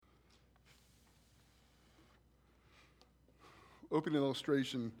opening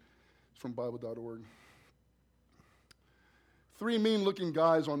illustration is from Bible.org. 3 mean-looking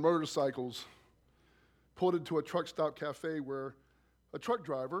guys on motorcycles pulled into a truck stop cafe where a truck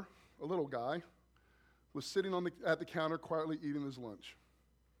driver, a little guy, was sitting at the counter quietly eating his lunch.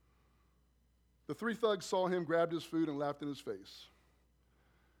 The 3 thugs saw him, grabbed his food, and laughed in his face.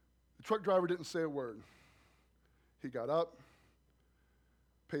 The truck driver didn't say a word. He got up,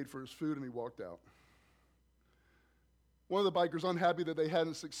 paid for his food, and he walked out. One of the bikers, unhappy that they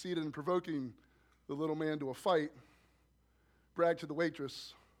hadn't succeeded in provoking the little man to a fight, bragged to the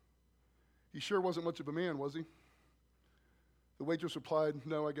waitress, "He sure wasn't much of a man, was he?" The waitress replied,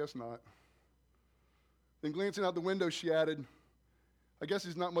 "No, I guess not." Then glancing out the window, she added, "I guess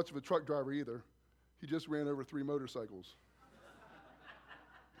he's not much of a truck driver either. He just ran over 3 motorcycles."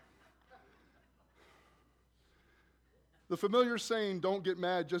 The familiar saying, "Don't get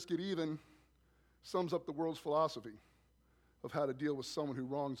mad, just get even," sums up the world's philosophy of how to deal with someone who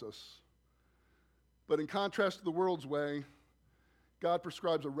wrongs us. But in contrast to the world's way, God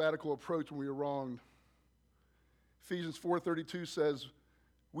prescribes a radical approach when we are wronged. Ephesians 4:32 says,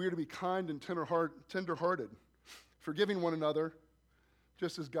 we are to be kind and tender-hearted, forgiving one another,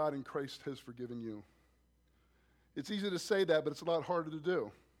 just as God in Christ has forgiven you. It's easy to say that, but it's a lot harder to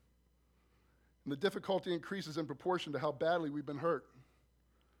do. And the difficulty increases in proportion to how badly we've been hurt.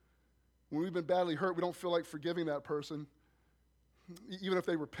 When we've been badly hurt, we don't feel like forgiving that person, even if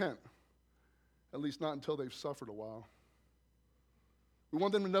they repent, at least not until they've suffered a while. We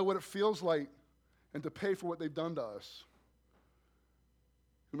want them to know what it feels like and to pay for what they've done to us.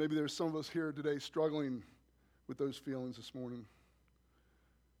 And maybe there's some of us here today struggling with those feelings this morning.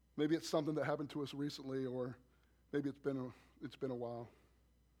 Maybe it's something that happened to us recently, or maybe it's been a while.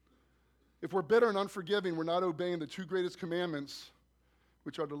 If we're bitter and unforgiving, we're not obeying the 2 greatest commandments,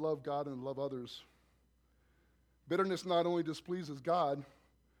 which are to love God and love others. Bitterness not only displeases God,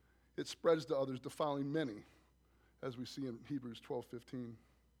 it spreads to others, defiling many, as we see in Hebrews 12:15.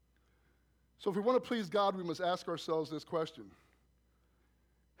 So if we want to please God, we must ask ourselves this question: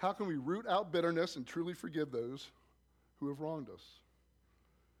 how can we root out bitterness and truly forgive those who have wronged us?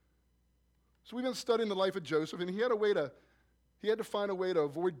 So we've been studying the life of Joseph, and he had to find a way to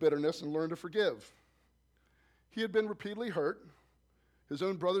avoid bitterness and learn to forgive. He had been repeatedly hurt. His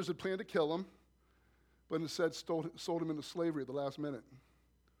own brothers had planned to kill him, but instead sold him into slavery at the last minute.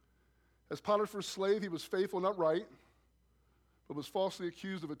 As Potiphar's slave, he was faithful and upright, but was falsely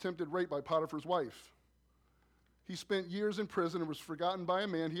accused of attempted rape by Potiphar's wife. He spent years in prison and was forgotten by a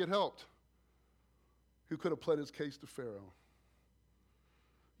man he had helped, who could have pled his case to Pharaoh.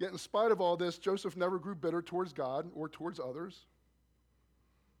 Yet in spite of all this, Joseph never grew bitter towards God or towards others.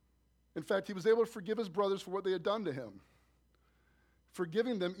 In fact, he was able to forgive his brothers for what they had done to him,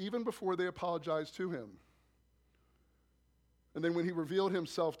 forgiving them even before they apologized to him. And then when he revealed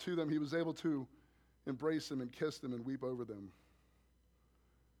himself to them, he was able to embrace them and kiss them and weep over them.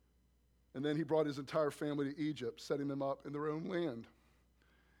 And then he brought his entire family to Egypt, setting them up in their own land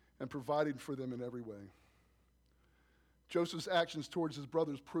and providing for them in every way. Joseph's actions towards his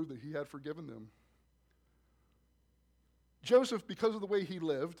brothers proved that he had forgiven them. Joseph, because of the way he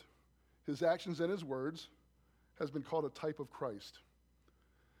lived, his actions and his words, has been called a type of Christ.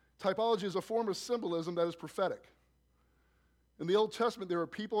 Typology is a form of symbolism that is prophetic. In the Old Testament, there are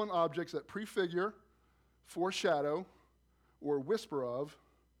people and objects that prefigure, foreshadow, or whisper of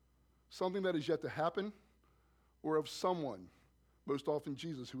something that is yet to happen, or of someone, most often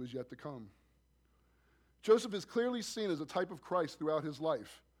Jesus, who is yet to come. Joseph is clearly seen as a type of Christ throughout his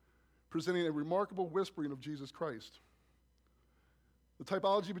life, presenting a remarkable whispering of Jesus Christ. The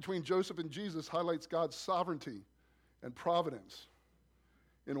typology between Joseph and Jesus highlights God's sovereignty and providence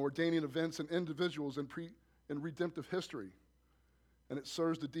in ordaining events and individuals in redemptive history, and it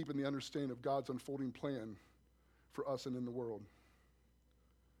serves to deepen the understanding of God's unfolding plan for us and in the world.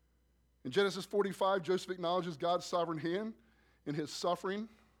 In Genesis 45, Joseph acknowledges God's sovereign hand in his suffering,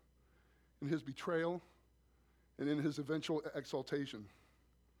 in his betrayal, and in his eventual exaltation.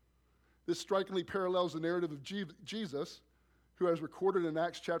 This strikingly parallels the narrative of Jesus, who, as recorded in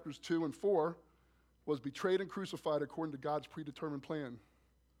Acts chapters 2 and 4, was betrayed and crucified according to God's predetermined plan.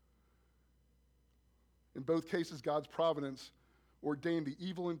 In both cases, God's providence ordained the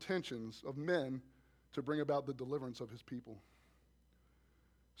evil intentions of men to bring about the deliverance of his people.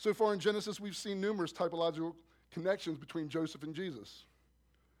 So far in Genesis, we've seen numerous typological connections between Joseph and Jesus.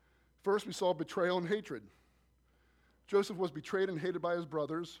 First, we saw betrayal and hatred. Joseph was betrayed and hated by his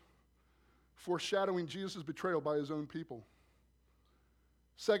brothers, foreshadowing Jesus' betrayal by his own people.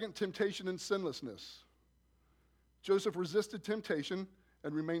 Second, temptation and sinlessness. Joseph resisted temptation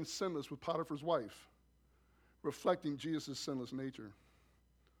and remained sinless with Potiphar's wife, reflecting Jesus' sinless nature.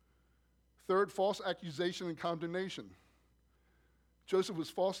 Third, false accusation and condemnation. Joseph was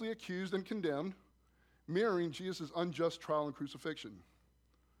falsely accused and condemned, mirroring Jesus' unjust trial and crucifixion.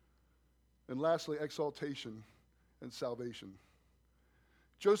 And lastly, exaltation and salvation.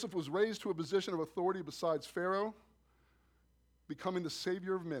 Joseph was raised to a position of authority besides Pharaoh, becoming the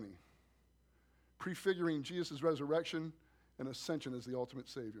Savior of many, prefiguring Jesus' resurrection and ascension as the ultimate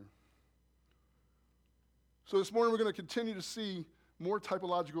Savior. So this morning we're going to continue to see more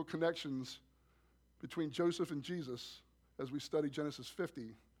typological connections between Joseph and Jesus as we study Genesis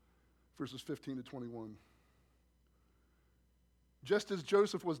 50, verses 15 to 21. Just as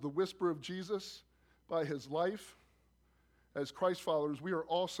Joseph was the whisperer of Jesus by his life, as Christ followers, we are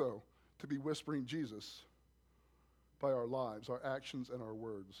also to be whispering Jesus by our lives, our actions, and our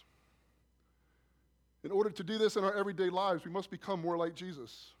words. In order to do this in our everyday lives, we must become more like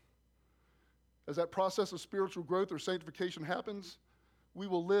Jesus. As that process of spiritual growth or sanctification happens, we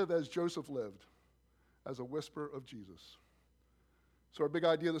will live as Joseph lived, as a whisperer of Jesus. So our big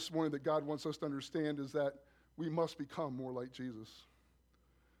idea this morning that God wants us to understand is that we must become more like Jesus.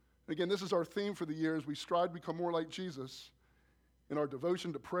 And again, this is our theme for the year as we strive to become more like Jesus in our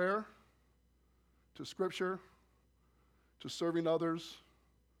devotion to prayer, to Scripture, to serving others,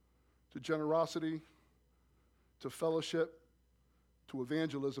 to generosity, to fellowship, to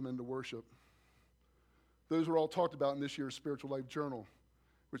evangelism, and to worship. Those are all talked about in this year's Spiritual Life Journal,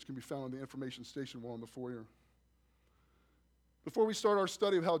 which can be found on the information station wall in the foyer. Before we start our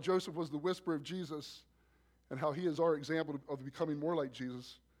study of how Joseph was the whisperer of Jesus and how he is our example of becoming more like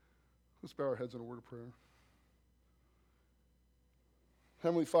Jesus, let's bow our heads in a word of prayer.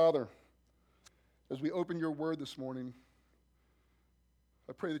 Heavenly Father, as we open your word this morning,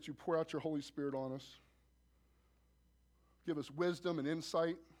 I pray that you pour out your Holy Spirit on us. Give us wisdom and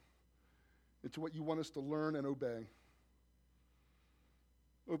insight into what you want us to learn and obey.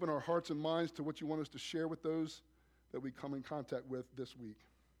 Open our hearts and minds to what you want us to share with those that we come in contact with this week.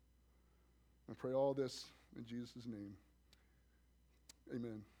 I pray all this in Jesus' name.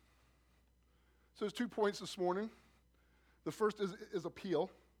 Amen. So there's 2 points this morning. The first is appeal,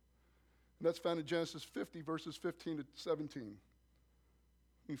 and that's found in Genesis 50, verses 15 to 17. You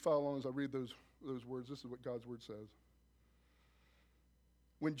can follow along as I read those words. This is what God's word says.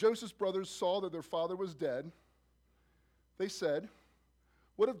 When Joseph's brothers saw that their father was dead, they said,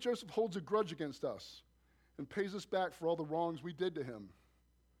 "What if Joseph holds a grudge against us and pays us back for all the wrongs we did to him?"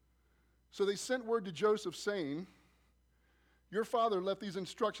 So they sent word to Joseph saying, "Your father left these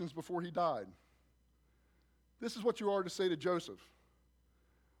instructions before he died. This is what you are to say to Joseph.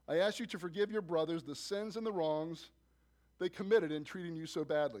 I ask you to forgive your brothers the sins and the wrongs they committed in treating you so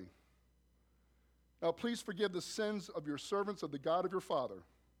badly. Now please forgive the sins of your servants of the God of your father."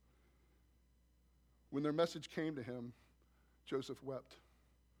 When their message came to him, Joseph wept.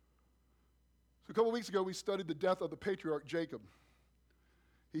 So a couple weeks ago, we studied the death of the patriarch Jacob.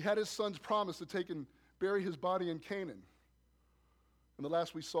 He had his sons promised to take and bury his body in Canaan. And the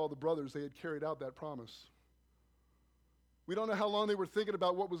last we saw the brothers, they had carried out that promise. We don't know how long they were thinking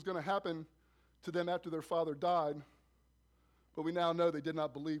about what was going to happen to them after their father died, but we now know they did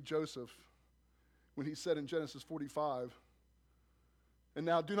not believe Joseph when he said in Genesis 45, "And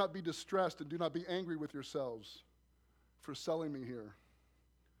now do not be distressed and do not be angry with yourselves for selling me here,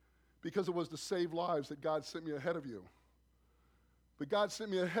 because it was to save lives that God sent me ahead of you. But God sent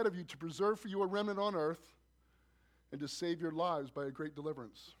me ahead of you to preserve for you a remnant on earth and to save your lives by a great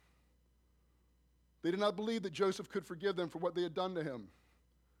deliverance." They did not believe that Joseph could forgive them for what they had done to him,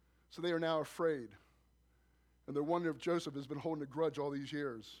 so they are now afraid. And they're wondering if Joseph has been holding a grudge all these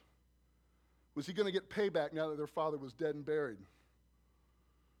years. Was he going to get payback now that their father was dead and buried?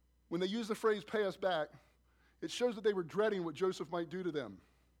 When they use the phrase "pay us back," it shows that they were dreading what Joseph might do to them.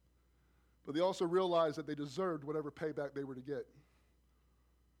 But they also realized that they deserved whatever payback they were to get.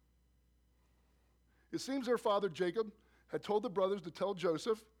 It seems their father Jacob had told the brothers to tell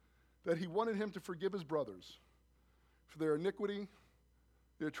Joseph that he wanted him to forgive his brothers for their iniquity,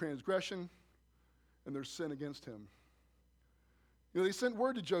 their transgression, and their sin against him. They sent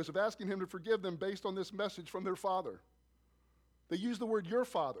word to Joseph asking him to forgive them based on this message from their father. They used the word "your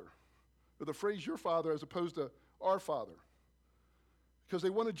father," or the phrase "your father" as opposed to "our father," because they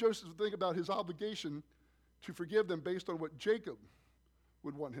wanted Joseph to think about his obligation to forgive them based on what Jacob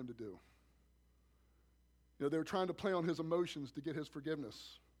would want him to do. They were trying to play on his emotions to get his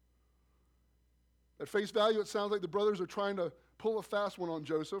forgiveness. At face value, it sounds like the brothers are trying to pull a fast one on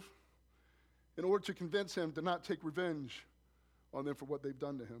Joseph in order to convince him to not take revenge on them for what they've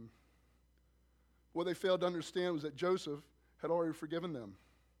done to him. What they failed to understand was that Joseph had already forgiven them.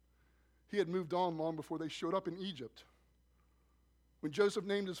 He had moved on long before they showed up in Egypt. When Joseph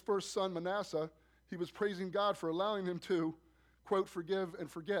named his first son Manasseh, he was praising God for allowing him to, quote, forgive and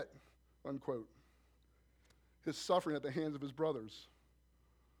forget, unquote, his suffering at the hands of his brothers.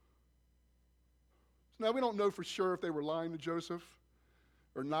 So now we don't know for sure if they were lying to Joseph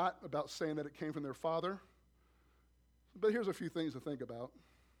or not about saying that it came from their father. But here's a few things to think about.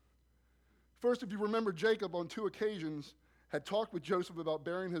 First, if you remember, Jacob on 2 occasions had talked with Joseph about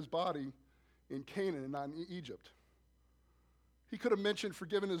burying his body in Canaan and not in Egypt. He could have mentioned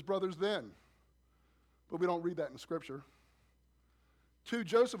forgiving his brothers then, but we don't read that in Scripture. 2,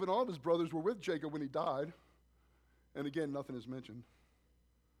 Joseph and all of his brothers were with Jacob when he died, and again, nothing is mentioned.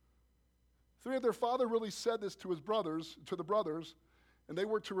 3, if their father really said this to the brothers, and they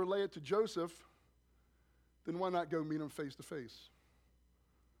were to relay it to Joseph, then why not go meet him face to face?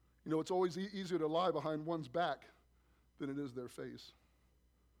 You know, it's always easier to lie behind one's back than it is their face.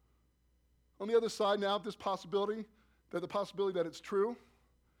 On the other side now, the possibility that it's true, it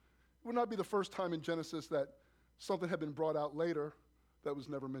would not be the first time in Genesis that something had been brought out later that was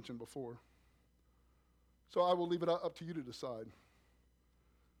never mentioned before. So I will leave it up to you to decide.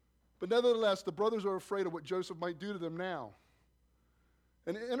 But nevertheless, the brothers are afraid of what Joseph might do to them now.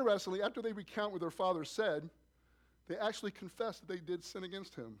 And interestingly, after they recount what their father said, they actually confess that they did sin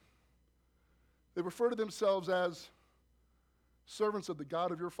against him. They refer to themselves as servants of the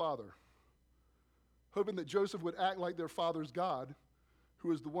God of your father, hoping that Joseph would act like their father's God,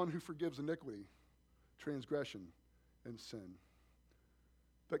 who is the one who forgives iniquity, transgression, and sin.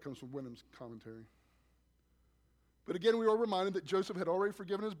 That comes from Wenham's commentary. But again, we are reminded that Joseph had already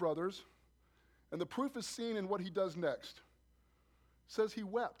forgiven his brothers, and the proof is seen in what he does next. It says he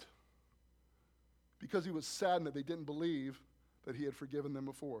wept because he was saddened that they didn't believe that he had forgiven them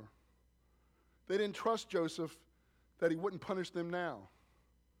before. They didn't trust Joseph that he wouldn't punish them now.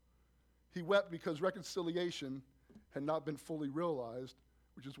 He wept because reconciliation had not been fully realized,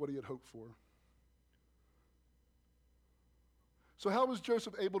 which is what he had hoped for. So how was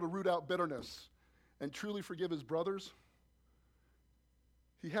Joseph able to root out bitterness and truly forgive his brothers?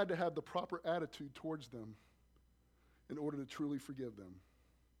 He had to have the proper attitude towards them in order to truly forgive them.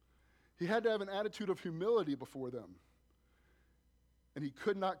 He had to have an attitude of humility before them, and he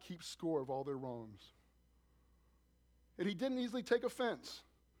could not keep score of all their wrongs. And he didn't easily take offense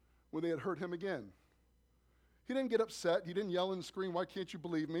when they had hurt him again. He didn't get upset. He didn't yell and scream, "Why can't you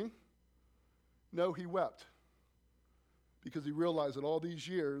believe me?" No, he wept because he realized that all these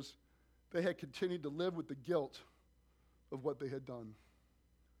years they had continued to live with the guilt of what they had done.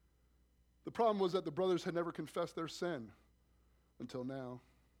 The problem was that the brothers had never confessed their sin until now.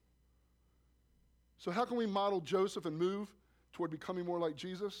 So how can we model Joseph and move toward becoming more like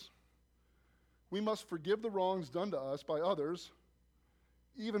Jesus? We must forgive the wrongs done to us by others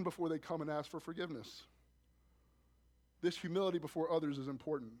even before they come and ask for forgiveness. This humility before others is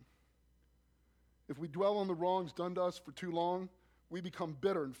important. If we dwell on the wrongs done to us for too long, we become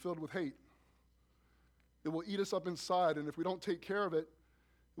bitter and filled with hate. It will eat us up inside, and if we don't take care of it,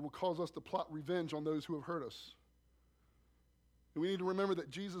 it will cause us to plot revenge on those who have hurt us. And we need to remember that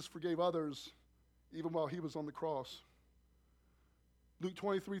Jesus forgave others even while he was on the cross. Luke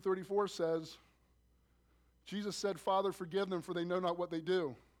 23:34 says, Jesus said, "Father, forgive them, for they know not what they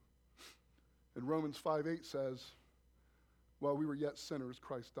do." And Romans 5:8 says, "While we were yet sinners,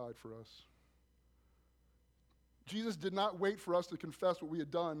 Christ died for us." Jesus did not wait for us to confess what we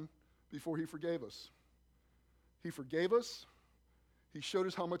had done before he forgave us. He forgave us. He showed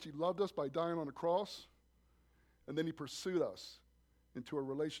us how much he loved us by dying on the cross. And then he pursued us into a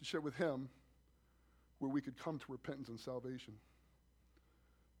relationship with him where we could come to repentance and salvation.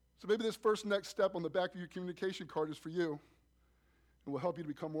 So maybe this first next step on the back of your communication card is for you and will help you to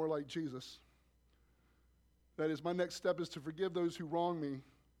become more like Jesus. That is, my next step is to forgive those who wrong me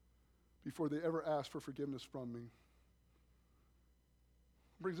before they ever ask for forgiveness from me.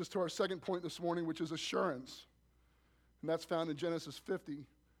 Brings us to our second point this morning, which is assurance. And that's found in Genesis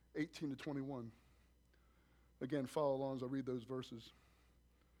 50:18-21. Again, follow along as I read those verses.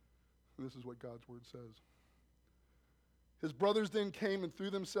 And this is what God's word says. His brothers then came and threw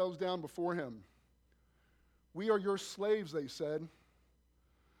themselves down before him. "We are your slaves," they said.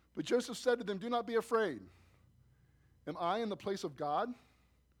 But Joseph said to them, "Do not be afraid. Am I in the place of God?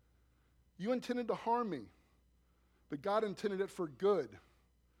 You intended to harm me, but God intended it for good,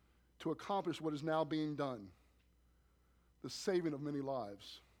 to accomplish what is now being done, the saving of many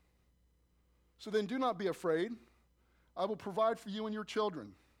lives. So then do not be afraid. I will provide for you and your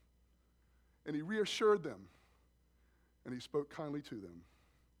children." And he reassured them, and he spoke kindly to them.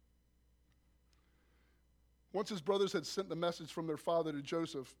 Once his brothers had sent the message from their father to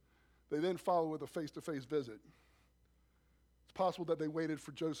Joseph They then follow with a face-to-face visit. It's possible that they waited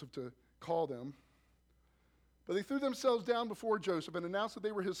for Joseph to call them. But they threw themselves down before Joseph and announced that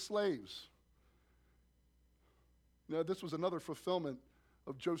they were his slaves. Now, this was another fulfillment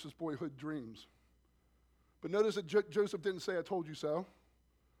of Joseph's boyhood dreams. But notice that Joseph didn't say, "I told you so."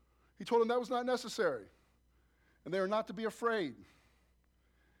 He told them that was not necessary, and they are not to be afraid.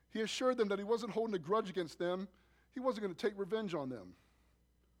 He assured them that he wasn't holding a grudge against them. He wasn't going to take revenge on them.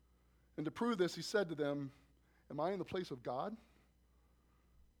 And to prove this, he said to them, "Am I in the place of God?"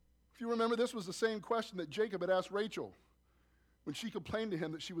 If you remember, this was the same question that Jacob had asked Rachel when she complained to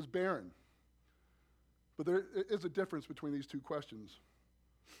him that she was barren. But there is a difference between these two questions.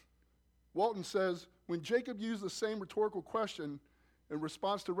 Walton says, when Jacob used the same rhetorical question in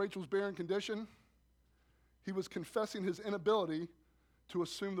response to Rachel's barren condition, he was confessing his inability to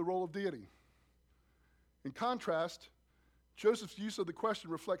assume the role of deity. In contrast, Joseph's use of the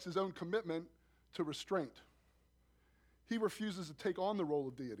question reflects his own commitment to restraint. He refuses to take on the role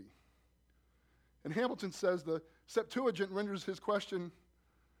of deity. And Hamilton says the Septuagint renders his question,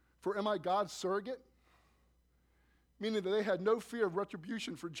 "For am I God's surrogate?" Meaning that they had no fear of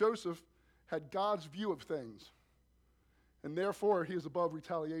retribution, for Joseph had God's view of things, and therefore he is above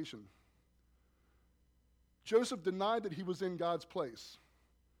retaliation. Joseph denied that he was in God's place.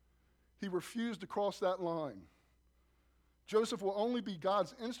 He refused to cross that line. Joseph will only be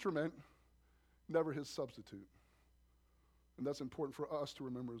God's instrument, never his substitute. And that's important for us to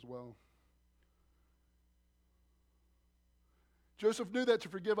remember as well. Joseph knew that to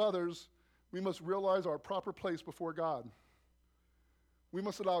forgive others, we must realize our proper place before God. We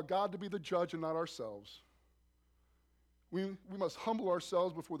must allow God to be the judge and not ourselves. We must humble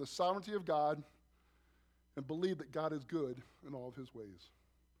ourselves before the sovereignty of God and believe that God is good in all of his ways.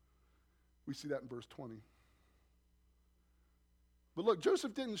 We see that in verse 20. But look,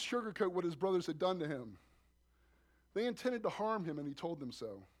 Joseph didn't sugarcoat what his brothers had done to him. They intended to harm him, and he told them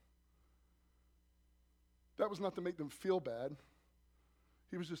so. That was not to make them feel bad.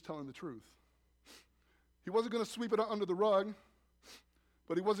 He was just telling the truth. He wasn't going to sweep it under the rug,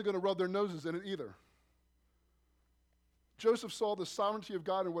 but he wasn't going to rub their noses in it either. Joseph saw the sovereignty of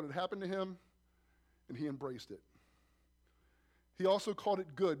God in what had happened to him, and he embraced it. He also called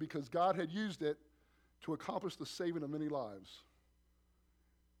it good because God had used it to accomplish the saving of many lives.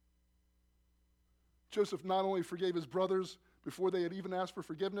 Joseph not only forgave his brothers before they had even asked for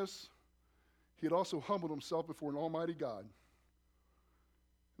forgiveness, he had also humbled himself before an almighty God.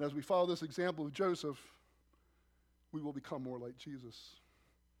 And as we follow this example of Joseph, we will become more like Jesus.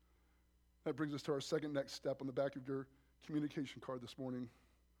 That brings us to our second next step on the back of your communication card this morning,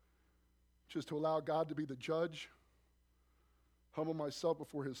 which is to allow God to be the judge, humble myself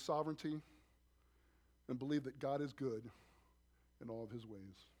before his sovereignty, and believe that God is good in all of his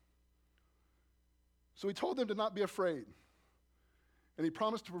ways. So he told them to not be afraid, and he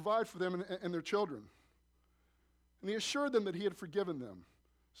promised to provide for them and their children. And he assured them that he had forgiven them,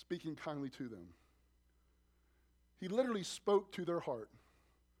 speaking kindly to them. He literally spoke to their heart,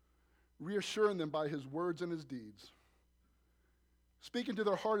 reassuring them by his words and his deeds. Speaking to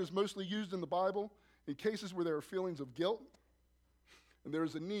their heart is mostly used in the Bible in cases where there are feelings of guilt and there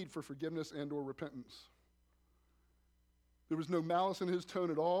is a need for forgiveness and or repentance. There was no malice in his tone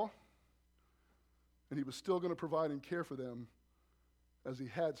at all, and he was still going to provide and care for them as he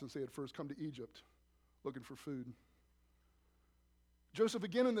had since they had first come to Egypt looking for food. Joseph,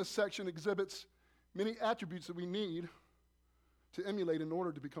 again in this section, exhibits many attributes that we need to emulate in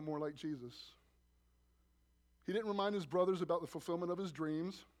order to become more like Jesus. He didn't remind his brothers about the fulfillment of his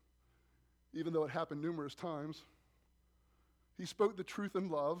dreams, even though it happened numerous times. He spoke the truth in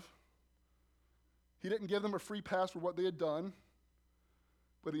love. He didn't give them a free pass for what they had done,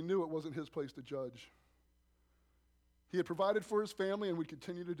 but he knew it wasn't his place to judge. He had provided for his family and would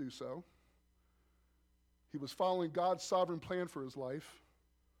continue to do so. He was following God's sovereign plan for his life.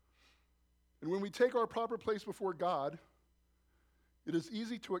 And when we take our proper place before God, it is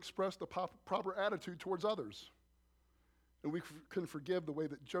easy to express the proper attitude towards others. And we can forgive the way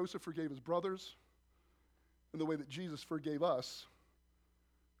that Joseph forgave his brothers and the way that Jesus forgave us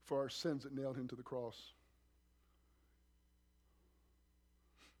for our sins that nailed him to the cross.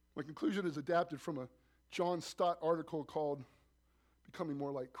 My conclusion is adapted from a John Stott article called Becoming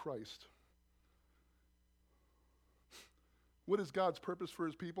More Like Christ. What is God's purpose for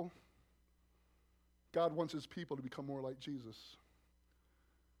his people? God wants his people to become more like Jesus.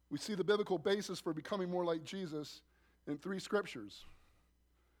 We see the biblical basis for becoming more like Jesus in 3 scriptures.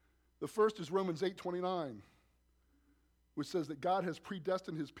 The first is Romans 8:29, which says that God has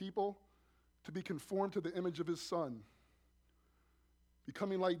predestined his people to be conformed to the image of his Son,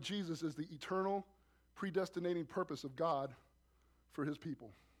 Becoming like Jesus is the eternal, predestinating purpose of God for his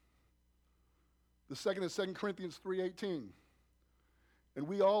people. The second is 2 Corinthians 3:18. And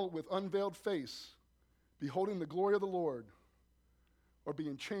we all, with unveiled face, beholding the glory of the Lord, are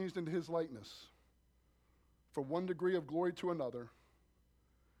being changed into his likeness, from one degree of glory to another,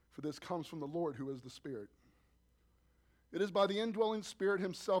 for this comes from the Lord who is the Spirit. It is by the indwelling Spirit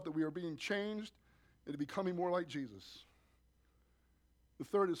himself that we are being changed into becoming more like Jesus. The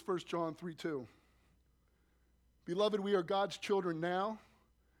third is 1 John 3:2. Beloved, we are God's children now,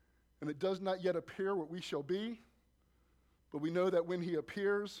 and it does not yet appear what we shall be, but we know that when he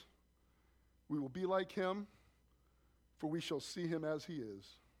appears, we will be like him, for we shall see him as he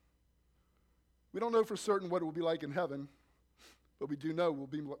is. We don't know for certain what it will be like in heaven, but we do know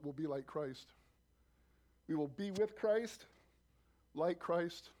we'll be like Christ. We will be with Christ, like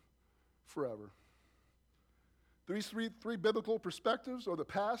Christ, forever. These three biblical perspectives are the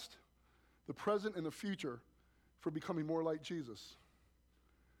past, the present, and the future for becoming more like Jesus.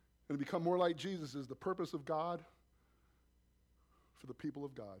 And to become more like Jesus is the purpose of God for the people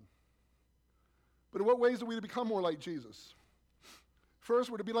of God. But in what ways are we to become more like Jesus? First,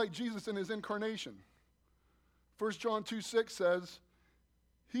 we're to be like Jesus in his incarnation. 1 John 2:6 says,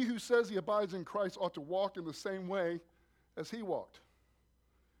 he who says he abides in Christ ought to walk in the same way as he walked.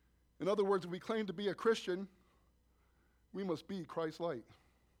 In other words, if we claim to be a Christian, we must be Christ-like.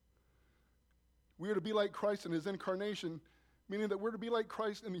 We are to be like Christ in his incarnation, meaning that we're to be like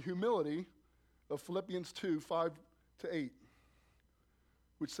Christ in the humility of Philippians 2:5-8,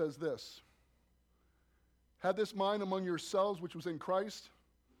 which says this: have this mind among yourselves which was in Christ,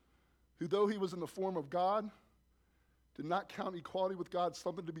 who though he was in the form of God, did not count equality with God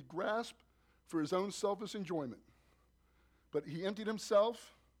something to be grasped for his own selfish enjoyment. But he emptied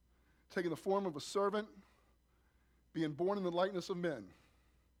himself, taking the form of a servant, being born in the likeness of men.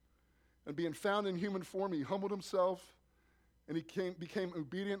 And being found in human form, he humbled himself, and he became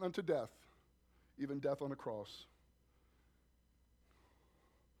obedient unto death, even death on a cross.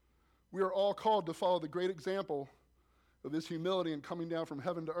 We are all called to follow the great example of his humility in coming down from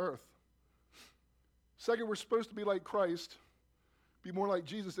heaven to earth. Second, we're supposed to be like Christ, be more like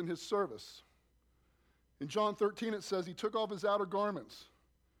Jesus in his service. In John 13, it says he took off his outer garments.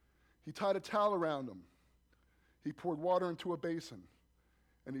 He tied a towel around him. He poured water into a basin,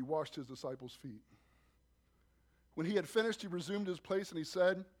 and he washed his disciples' feet. When he had finished, he resumed his place, and he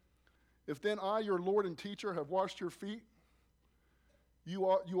said, if then I, your Lord and teacher, have washed your feet, you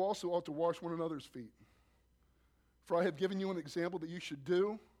also ought to wash one another's feet. For I have given you an example that you should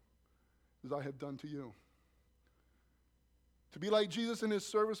do as I have done to you. To be like Jesus in his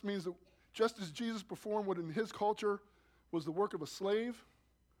service means that just as Jesus performed what in his culture was the work of a slave,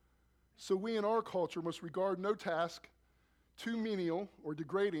 so we in our culture must regard no task too menial or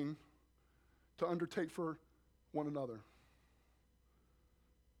degrading to undertake for one another.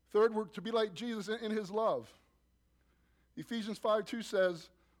 Third, we're to be like Jesus in his love. Ephesians 5:2 says,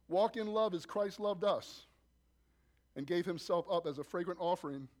 walk in love as Christ loved us and gave himself up as a fragrant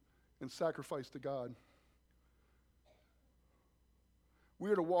offering and sacrifice to God. We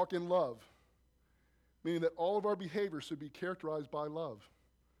are to walk in love, meaning that all of our behavior should be characterized by love.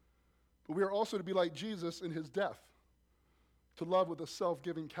 But we are also to be like Jesus in his death, to love with a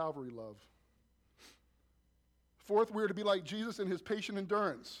self-giving Calvary love. Fourth, we are to be like Jesus in his patient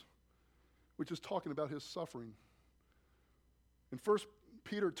endurance, which is talking about his suffering. In 1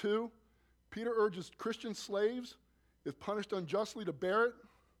 Peter 2, Peter urges Christian slaves, if punished unjustly, to bear it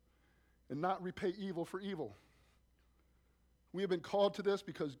and not repay evil for evil. We have been called to this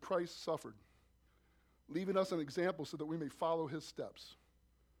because Christ suffered, leaving us an example so that we may follow his steps.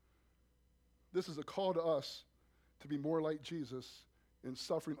 This is a call to us to be more like Jesus in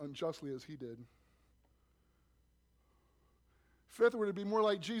suffering unjustly as he did. Fifth, we're to be more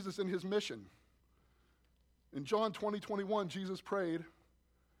like Jesus in his mission. In John 20:21, Jesus prayed,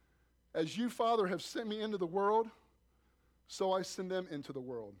 as you, Father, have sent me into the world, so I send them into the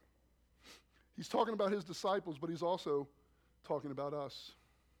world. He's talking about his disciples, but he's also talking about us.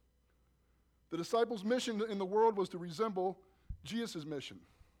 The disciples' mission in the world was to resemble Jesus' mission.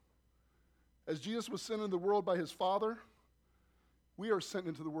 As Jesus was sent into the world by his Father, we are sent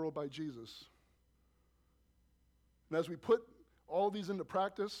into the world by Jesus. And as we put all these into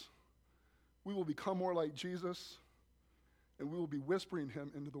practice, we will become more like Jesus, and we will be whispering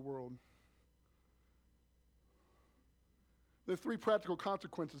him into the world. There are three practical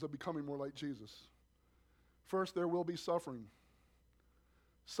consequences of becoming more like Jesus. First, there will be suffering.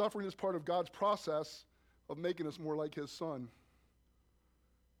 Suffering is part of God's process of making us more like his Son.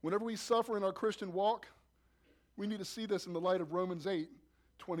 Whenever we suffer in our Christian walk, we need to see this in the light of Romans 8,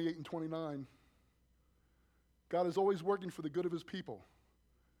 28 and 29. God is always working for the good of his people.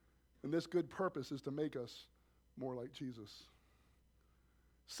 And this good purpose is to make us more like Jesus.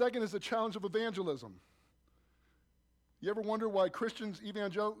 Second is the challenge of evangelism. You ever wonder why Christians'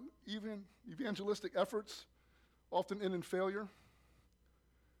 evangelistic efforts often end in failure?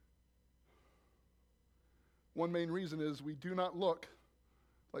 One main reason is we do not look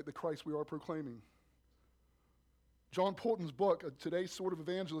like the Christ we are proclaiming. John Polton's book, Today's Sword of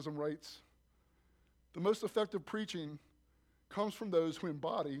Evangelism, writes, the most effective preaching comes from those who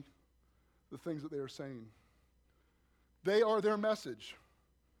embody the things that they are saying. They are their message.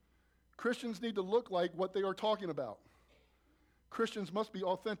 Christians need to look like what they are talking about. Christians must be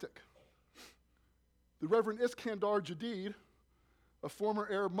authentic. The Reverend Iskandar Jadid, a former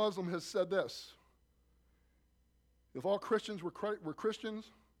Arab Muslim, has said this: if all Christians were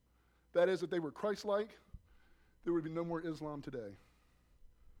Christians, that is, if they were Christ-like, there would be no more Islam today.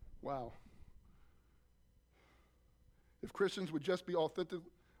 Wow. If Christians would just be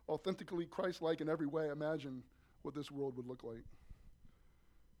authentically Christ-like in every way, imagine what this world would look like.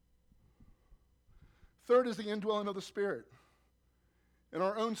 Third is the indwelling of the Spirit. In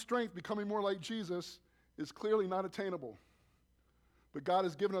our own strength, becoming more like Jesus is clearly not attainable. But God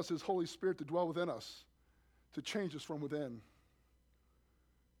has given us his Holy Spirit to dwell within us, to change us from within.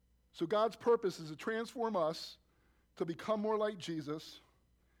 So God's purpose is to transform us to become more like Jesus,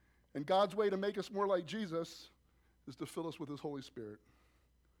 and God's way to make us more like Jesus is to fill us with his Holy Spirit.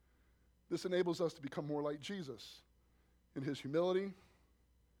 This enables us to become more like Jesus in his humility,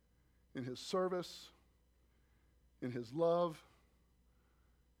 in his service, in his love,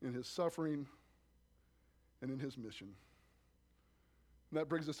 in his suffering, and in his mission. And that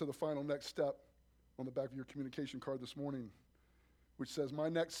brings us to the final next step on the back of your communication card this morning, which says, my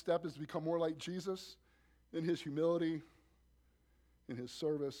next step is to become more like Jesus in his humility, in his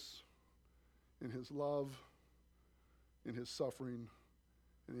service, in his love, in his suffering,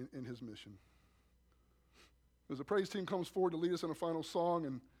 and in his mission. As the praise team comes forward to lead us in a final song,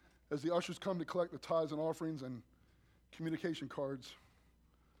 and as the ushers come to collect the tithes and offerings and communication cards,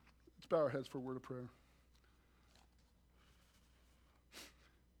 let's bow our heads for a word of prayer.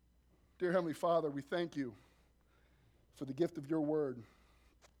 Dear Heavenly Father, we thank you for the gift of your word.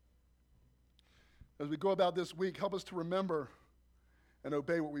 As we go about this week, help us to remember and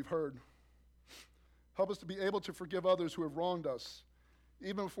obey what we've heard. Help us to be able to forgive others who have wronged us,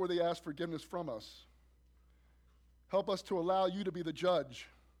 even before they ask forgiveness from us. Help us to allow you to be the judge.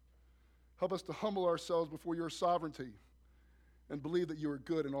 Help us to humble ourselves before your sovereignty and believe that you are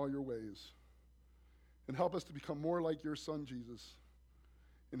good in all your ways. And help us to become more like your Son, Jesus,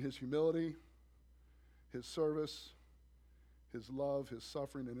 in his humility, his service, his love, his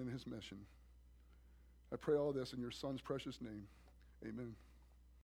suffering, and in his mission. I pray all this in your Son's precious name. Amen.